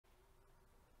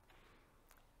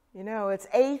You know,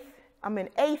 I'm in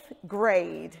 8th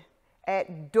grade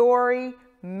at Dory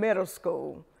Middle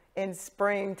School in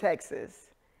Spring, Texas.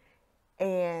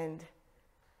 And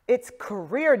it's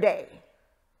career day.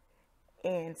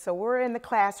 And so we're in the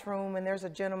classroom and there's a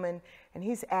gentleman and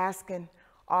he's asking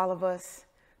all of us,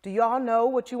 do y'all know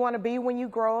what you want to be when you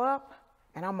grow up?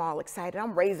 And I'm all excited.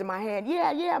 I'm raising my hand.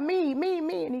 Yeah, me.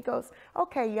 And he goes,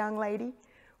 okay, young lady,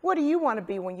 what do you want to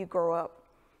be when you grow up?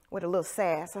 With a little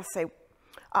sass. I say,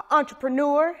 an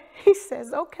entrepreneur. He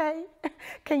says, okay,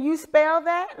 can you spell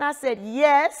that? And I said,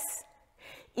 yes,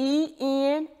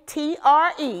 ENTREPRENEUER.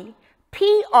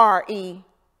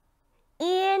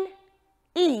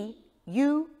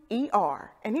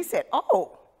 And he said,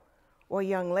 oh, well,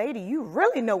 young lady, you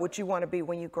really know what you want to be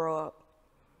when you grow up.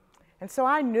 And so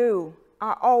I knew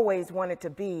I always wanted to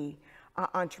be an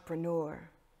entrepreneur.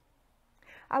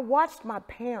 I watched my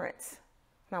parents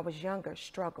when I was younger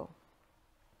struggle.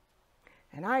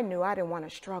 And I knew I didn't want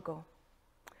to struggle.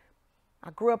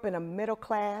 I grew up in a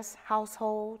middle-class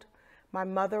household. My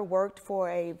mother worked for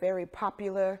a very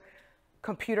popular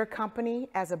computer company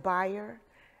as a buyer.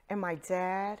 And my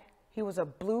dad, he was a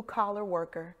blue-collar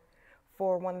worker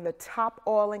for one of the top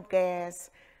oil and gas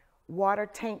water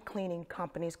tank cleaning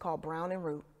companies called Brown and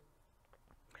Root.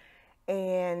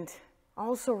 And I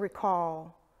also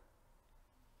recall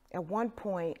at one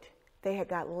point they had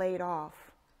got laid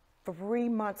off 3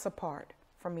 months apart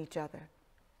from each other.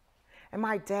 And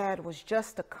my dad was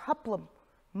just a couple of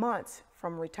months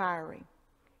from retiring.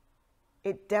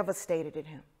 It devastated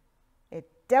him. It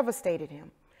devastated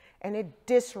him. And it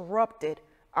disrupted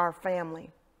our family.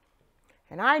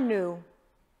 And I knew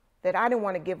that I didn't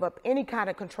want to give up any kind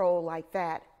of control like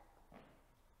that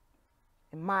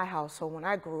in my household when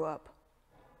I grew up.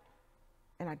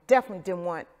 And I definitely didn't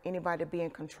want anybody to be in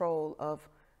control of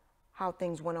how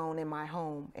things went on in my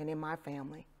home and in my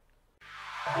family.